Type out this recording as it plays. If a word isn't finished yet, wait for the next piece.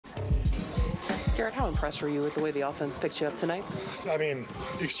Gerrit, how impressed were you with the way the offense picked you up tonight? I mean,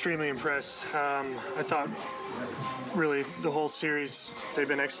 extremely impressed. I thought really the whole series they've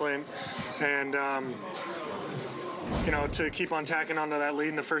been excellent, and to keep on tacking onto that lead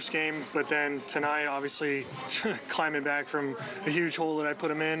in the first game, but then tonight obviously climbing back from a huge hole that I put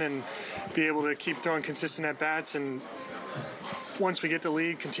them in and be able to keep throwing consistent at bats, and once we get the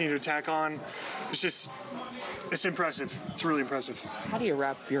lead, continue to tack on. It's impressive. It's really impressive. How do you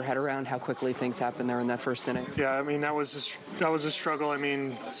wrap your head around how quickly things happened there in that first inning? Yeah, I mean that was a struggle. I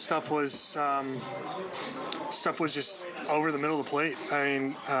mean stuff was just over the middle of the plate. I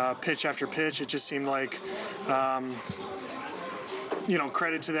mean pitch after pitch. It just seemed like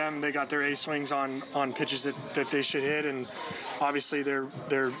credit to them. They got their A swings on pitches that they should hit, and obviously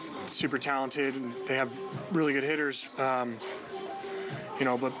they're super talented and they have really good hitters.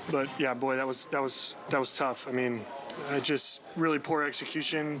 But yeah, boy, that was tough. I mean, just really poor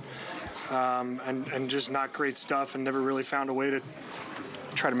execution, and just not great stuff, and never really found a way to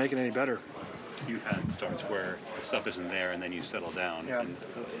try to make it any better. You've had starts where the stuff isn't there, and then you settle down. Yeah. And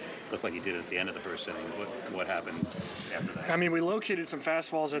looked like you did at the end of the first inning. What happened after that? I mean, we located some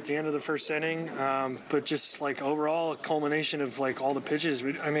fastballs at the end of the first inning, but just like overall a culmination of like all the pitches.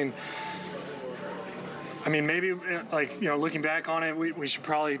 I mean, maybe looking back on it, we should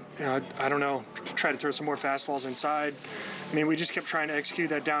probably, I don't know, try to throw some more fastballs inside. I mean, we just kept trying to execute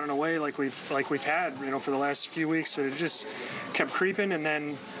that down and away like we've had, for the last few weeks, but it just kept creeping and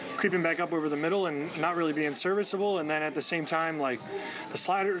then creeping back up over the middle and not really being serviceable. And then at the same time, like the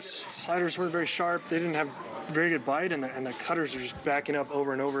sliders weren't very sharp. They didn't have very good bite, and the cutters are just backing up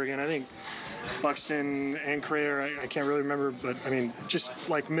over and over again. I think Buxton and Correa, I can't really remember, but I mean, just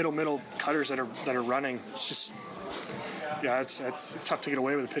like middle cutters that are running. It's just, yeah, it's tough to get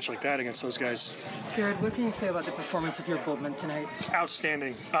away with a pitch like that against those guys. Gerrit, what can you say about the performance of your bullpen tonight?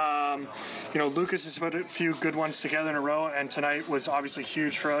 Outstanding. Lucas has put a few good ones together in a row, and tonight was obviously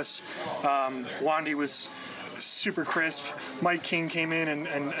huge for us. Wandy was super crisp. Mike King came in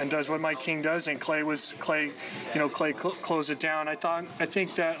and does what Mike King does, and Clay closed it down. I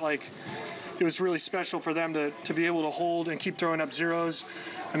think that like it was really special for them to be able to hold and keep throwing up zeros.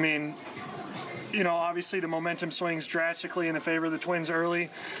 I mean, obviously the momentum swings drastically in the favor of the Twins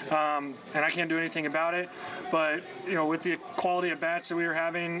early, and I can't do anything about it. But, with the quality of bats that we were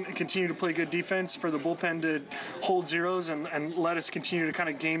having, continue to play good defense for the bullpen to hold zeros and let us continue to kind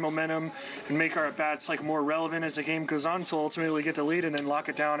of gain momentum and make our at-bats like more relevant as the game goes on until ultimately we get the lead and then lock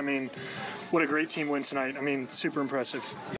it down. I mean, what a great team win tonight. I mean, super impressive.